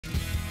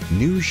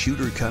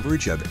Newsshooter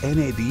coverage of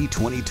NAB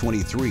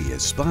 2023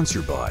 is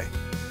sponsored by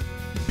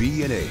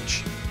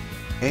B&H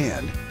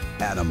and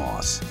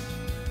Atomos.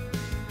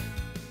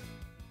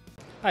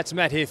 Hi, it's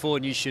Matt here for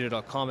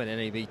Newsshooter.com at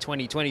NAB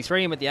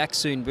 2023. I'm at the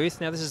Accsoon booth.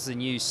 Now this is the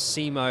new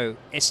SeeMo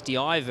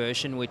SDI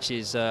version, which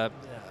is, I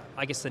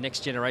guess, the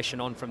next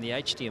generation on from the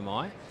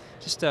HDMI.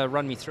 Just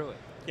run me through it.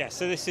 Yeah,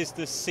 so this is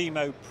the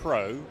SeeMo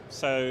Pro.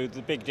 So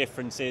the big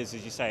difference is,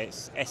 as you say,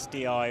 it's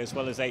SDI as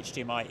well as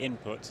HDMI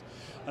input.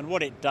 And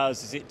what it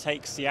does is it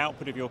takes the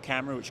output of your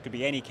camera, which could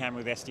be any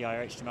camera with SDI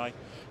or HDMI,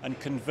 and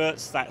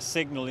converts that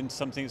signal into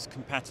something that's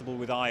compatible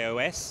with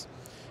iOS.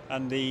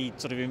 And the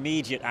sort of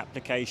immediate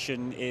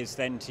application is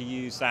then to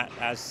use that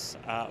as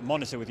a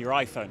monitor with your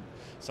iPhone.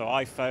 So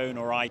iPhone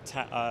or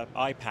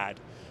iPad.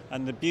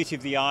 And the beauty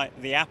of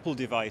the Apple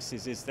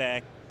devices is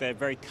they're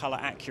very color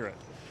accurate.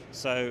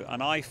 So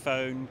an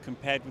iPhone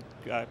paired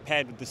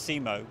with the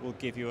SeeMo will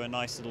give you a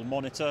nice little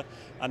monitor,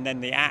 and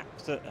then the app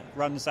that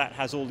runs that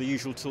has all the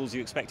usual tools you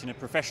expect in a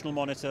professional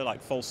monitor,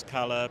 like false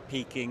color,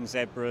 peaking,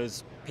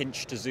 zebras,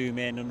 pinch to zoom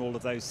in, and all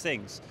of those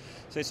things.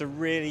 So it's a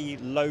really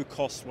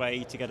low-cost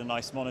way to get a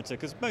nice monitor,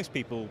 because most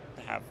people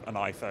have an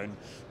iPhone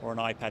or an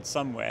iPad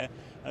somewhere,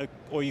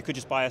 or you could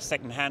just buy a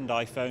second-hand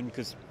iPhone,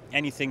 because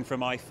anything from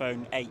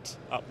iPhone 8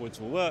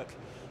 upwards will work,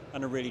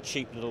 and a really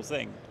cheap little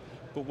thing.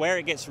 But where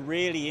it gets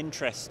really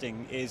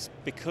interesting is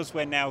because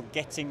we're now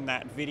getting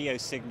that video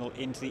signal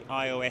into the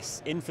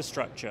iOS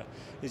infrastructure,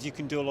 is you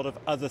can do a lot of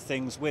other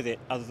things with it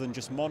other than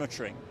just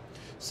monitoring.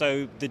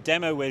 So the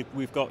demo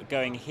we've got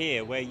going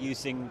here, we're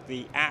using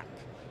the app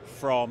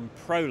from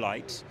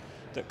ProLight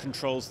that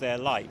controls their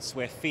lights.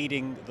 We're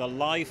feeding the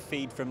live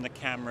feed from the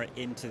camera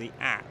into the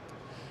app,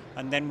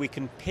 and then we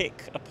can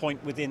pick a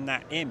point within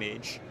that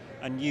image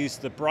and use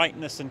the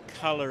brightness and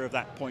color of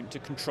that point to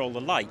control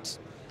the light.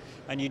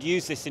 And you'd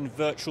use this in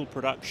virtual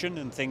production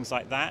and things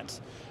like that.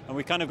 And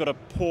we kind of got a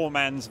poor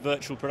man's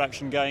virtual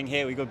production going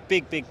here. We've got a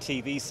big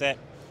TV set.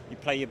 You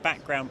play your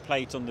background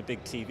plate on the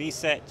big TV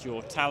set.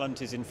 Your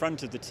talent is in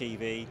front of the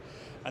TV.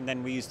 And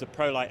then we use the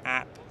ProLight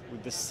app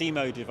with the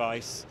SeeMo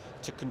device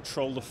to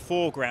control the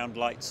foreground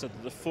light so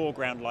that the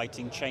foreground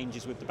lighting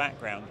changes with the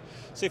background.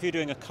 So if you're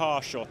doing a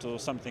car shot or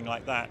something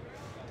like that,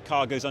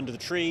 car goes under the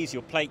trees,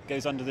 your plate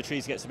goes under the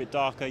trees, gets a bit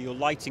darker, your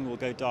lighting will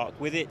go dark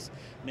with it,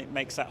 and it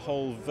makes that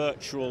whole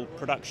virtual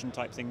production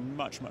type thing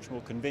much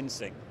more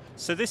convincing.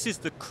 So this is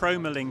the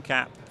ChromaLink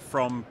app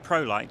from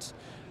ProLight,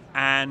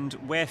 and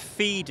we're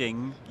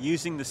feeding,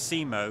 using the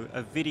SeeMo,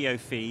 a video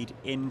feed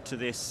into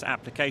this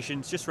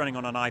application. It's just running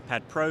on an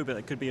iPad Pro, but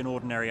it could be an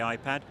ordinary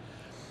iPad.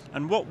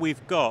 And what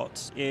we've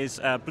got is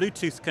a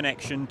Bluetooth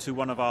connection to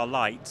one of our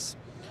lights.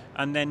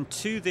 And then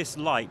to this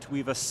light,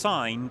 we've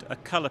assigned a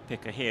color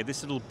picker here,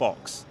 this little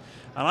box.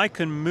 And I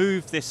can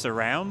move this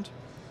around.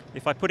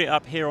 If I put it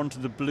up here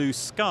onto the blue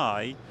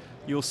sky,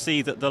 you'll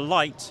see that the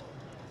light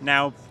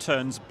now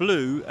turns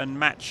blue and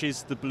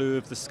matches the blue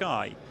of the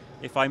sky.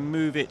 If I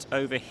move it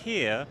over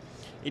here,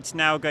 it's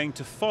now going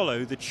to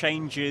follow the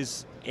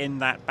changes in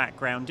that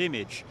background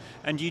image.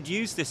 And you'd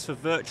use this for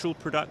virtual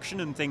production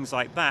and things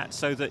like that,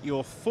 so that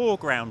your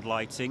foreground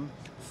lighting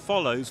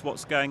follows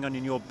what's going on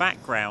in your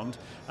background,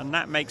 and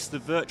that makes the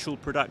virtual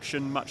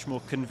production much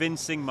more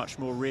convincing, much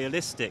more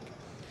realistic.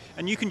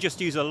 And you can just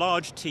use a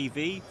large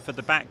TV for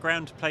the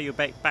background, to play your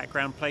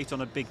background plate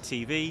on a big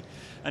TV,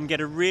 and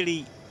get a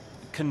really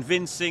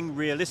convincing,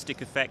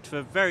 realistic effect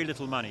for very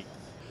little money.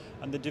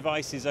 And the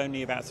device is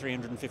only about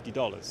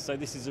 $350. So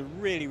this is a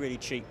really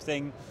cheap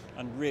thing,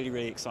 and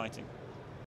really exciting.